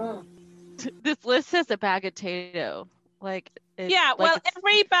channel. This list says a bag of Tato. Like, it's, Yeah, like well, it's-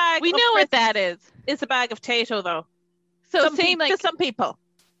 every bag we of know what crisps that is. is a bag of Tato, though. So Some same peop- like to some people.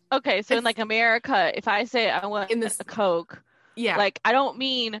 okay, so in It's- like America, if I say I want In this- a Coke, Yeah. like I don't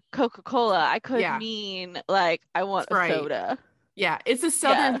mean Coca-Cola. I could Yeah. mean like I want a Sprite. soda. Yeah, it's a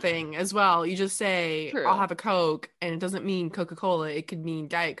southern Yeah. thing as well. You just say, True. I'll have a Coke, and it doesn't mean Coca-Cola. It could mean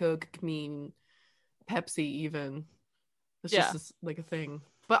Diet Coke. It could mean Pepsi even. It's Yeah. just like a thing.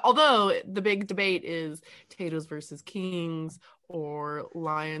 But although the big debate is Tatoes versus Kings or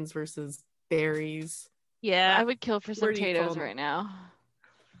Lions versus Berries. Yeah. I would kill for some Where do you potatoes fall? right now.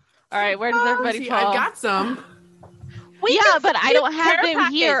 All right, where does everybody See, fall? I've got some. We Yeah, can but send I you don't a have care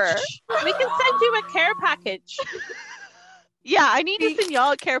them here. package. We can send you a care package. Yeah, I need to send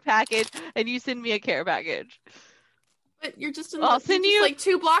y'all a care package, and you send me a care package. But you're just, in, I'll you're send just you- like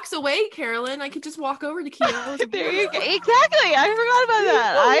 2 blocks away, Carolyn. I could just walk over to Kio's. There you go. Exactly. I forgot about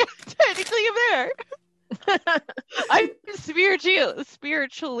that. I technically am there. I'm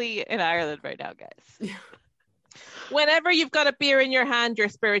spiritually in Ireland right now, guys. Whenever you've got a beer in your hand, you're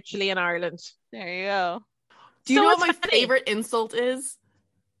spiritually in Ireland. There you go. Do you So know what it's my funny. favorite insult is?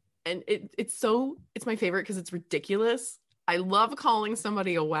 And it's my favorite because it's ridiculous. I love calling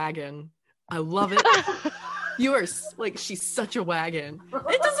somebody a wagon. I love it. You are like, she's such a wagon.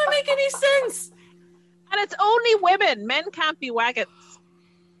 It doesn't make any sense. And it's only women. Men can't be wagons.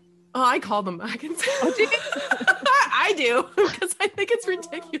 Oh, I call them wagons. Oh, do you? I do, because I think it's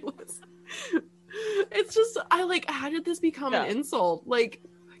ridiculous. It's just, how did this become an insult? Like,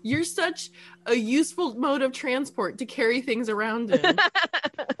 you're such a useful mode of transport to carry things around in.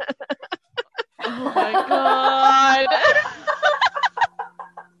 Oh my god.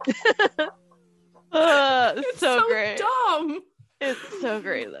 It's so great. Dumb. It's so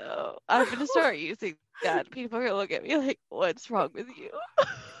great though. I'm gonna start using that. People are gonna look at me like, what's wrong with you?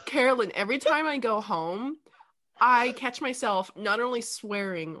 Carolyn, every time I go home, I catch myself not only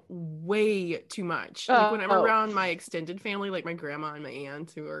swearing way too much. Like when I'm around my extended family, like my grandma and my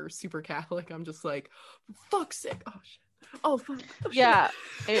aunt who are super Catholic, I'm just like, fuck's sake. Oh shit. Oh fuck. Oh, Yeah.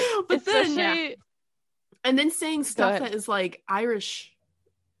 But then Especially... and then saying stuff ahead. that is like Irish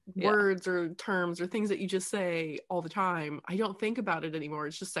Yeah. words or terms or things that you just say all the time. I don't think about it anymore.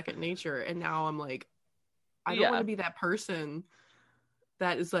 It's just second nature. And now I'm like, I don't want to be that person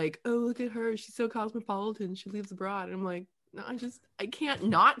that is like, oh, look at her, she's so cosmopolitan, she lives abroad. And I'm like, no, I can't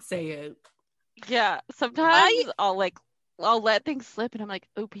not say it. Yeah. Sometimes I'll let things slip and I'm like,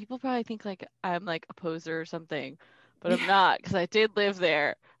 oh, people probably think like I'm like a poser or something. But I'm not, because I did live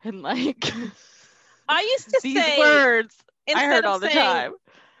there. And like I used to these say words I instead heard of all the saying- time.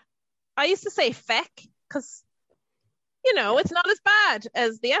 I used to say feck because, it's not as bad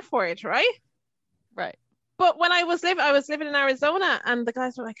as the F word, right? Right. But when I was living in Arizona, and the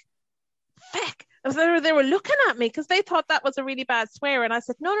guys were like, feck. They were looking at me because they thought that was a really bad swear. And I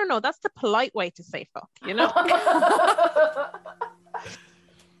said, no, that's the polite way to say fuck, I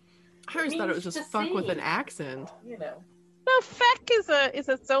always thought it was just fuck with an accent. No, feck is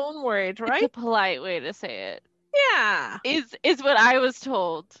its own word, right? It's a polite way to say it. Yeah. Is what I was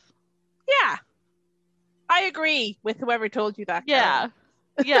told. Yeah. I agree with whoever told you that. Yeah.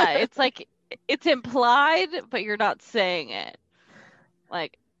 Yeah, it's like it's implied, but you're not saying it.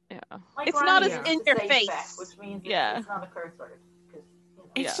 Like, it's not as in your face. Feck, which means Yeah. it's not a curse word.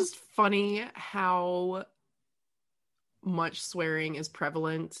 It's just funny how much swearing is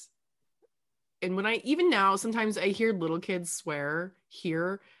prevalent. And when even now, sometimes I hear little kids swear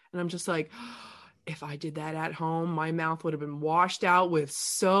here, and I'm just like, if I did that at home, my mouth would have been washed out with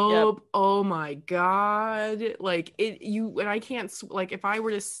soap. Yep. Oh my God. Like and I can't, like if I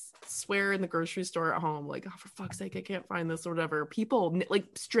were to swear in the grocery store at home, like, oh, for fuck's sake, I can't find this or whatever. People, like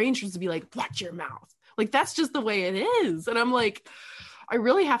strangers would be like, watch your mouth. Like, that's just the way it is. And I'm like, I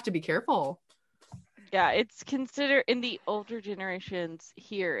really have to be careful. Yeah, it's considered in the older generations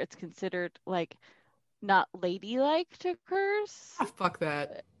here, it's considered like not ladylike to curse. Oh, fuck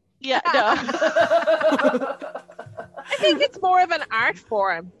that. Yeah, no. I think it's more of an art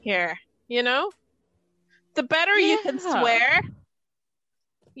form here, The better you can swear,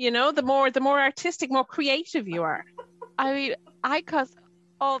 the more artistic, more creative you are. I mean, I cuss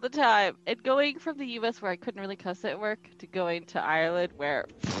all the time. And going from the US where I couldn't really cuss at work to going to Ireland where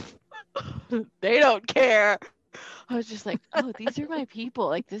they don't care. I was just like, oh, these are my people.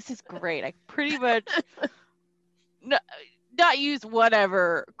 Like, this is great. I pretty much not use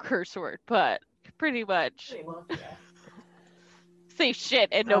whatever curse word, but pretty much say shit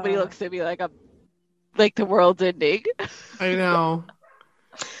and nobody looks at me like I'm like the world's ending. I know.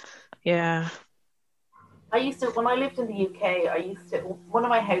 Yeah. When I lived in the UK, one of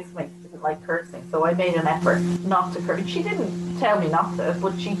my housemates didn't like cursing, so I made an effort not to curse. She didn't tell me not to,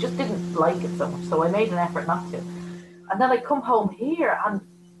 but she just didn't like it so much, so I made an effort not to. And then I come home here, and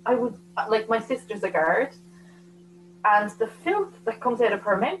I would, like, my sister's a guard, and the filth that comes out of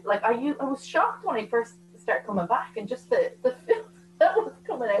her mouth, like, I was shocked when I first started coming back, and just the filth that was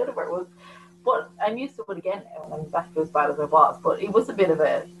coming out of her was, but I'm used to it again now, and I'm back to as bad as I was, but it was a bit of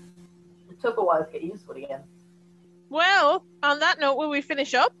it took a while to get used to it again. Well, on that note, will we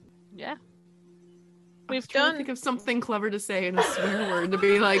finish up? Yeah. We've done. Think of something clever to say in a swear word to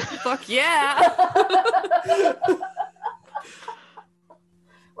be like, fuck yeah.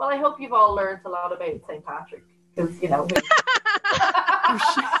 Well, I hope you've all learned a lot about St. Patrick, because, Giving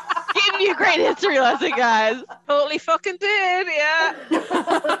you a great history lesson, guys. Totally fucking did, yeah.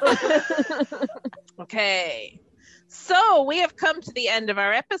 Okay. So we have come to the end of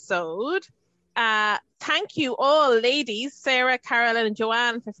our episode. Thank you all, ladies, Sarah, Carolyn, and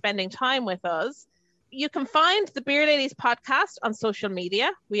Joanne, for spending time with us. You can find the Beer Ladies podcast on social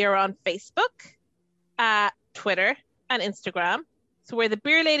media. We are on Facebook. Twitter and Instagram. So we're the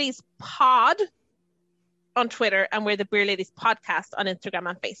Beer Ladies Pod on Twitter, and we're the Beer Ladies Podcast on Instagram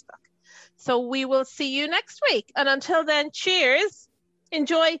and Facebook. So we will see you next week. And until then, cheers.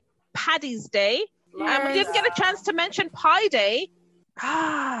 Enjoy Paddy's Day. And we didn't get a chance to mention Pie Day.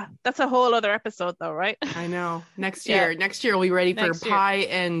 That's a whole other episode though, right? I know. Next year we'll be ready for pie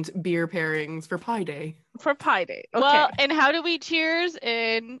and beer pairings for Pie Day. For Pie Day. Okay. Well, and how do we cheers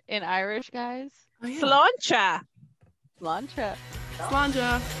in Irish, guys? Oh, yeah. Sláinte. Sláinte.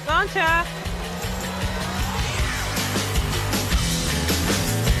 Sláinte. Sláinte.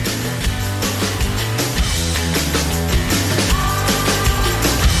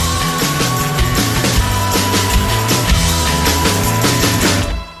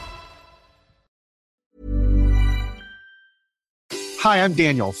 Hi, I'm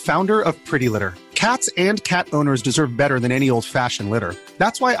Daniel, founder of Pretty Litter. Cats and cat owners deserve better than any old-fashioned litter.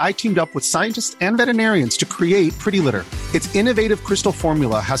 That's why I teamed up with scientists and veterinarians to create Pretty Litter. Its innovative crystal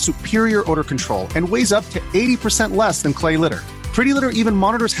formula has superior odor control and weighs up to 80% less than clay litter. Pretty Litter even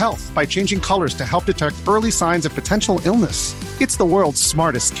monitors health by changing colors to help detect early signs of potential illness. It's the world's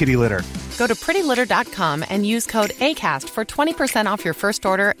smartest kitty litter. Go to prettylitter.com and use code ACAST for 20% off your first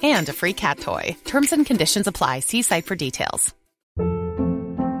order and a free cat toy. Terms and conditions apply. See site for details.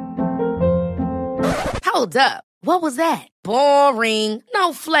 Hold up. What was that? Boring.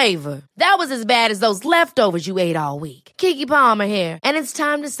 No flavor. That was as bad as those leftovers you ate all week. Keke Palmer here, and it's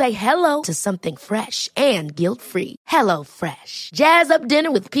time to say hello to something fresh and guilt-free. Hello Fresh. Jazz up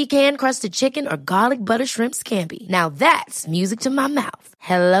dinner with pecan-crusted chicken or garlic butter shrimp scampi. Now that's music to my mouth.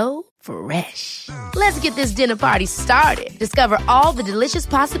 Hello Fresh. Let's get this dinner party started. Discover all the delicious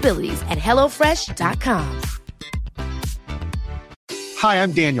possibilities at HelloFresh.com. Hi,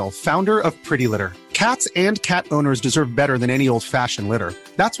 I'm Daniel, founder of Pretty Litter. Cats and cat owners deserve better than any old-fashioned litter.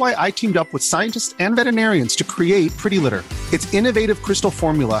 That's why I teamed up with scientists and veterinarians to create Pretty Litter. Its innovative crystal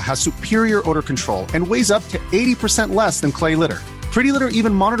formula has superior odor control and weighs up to 80% less than clay litter. Pretty Litter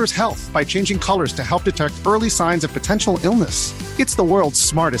even monitors health by changing colors to help detect early signs of potential illness. It's the world's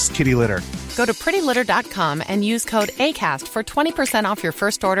smartest kitty litter. Go to prettylitter.com and use code ACAST for 20% off your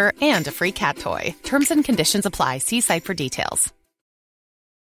first order and a free cat toy. Terms and conditions apply. See site for details.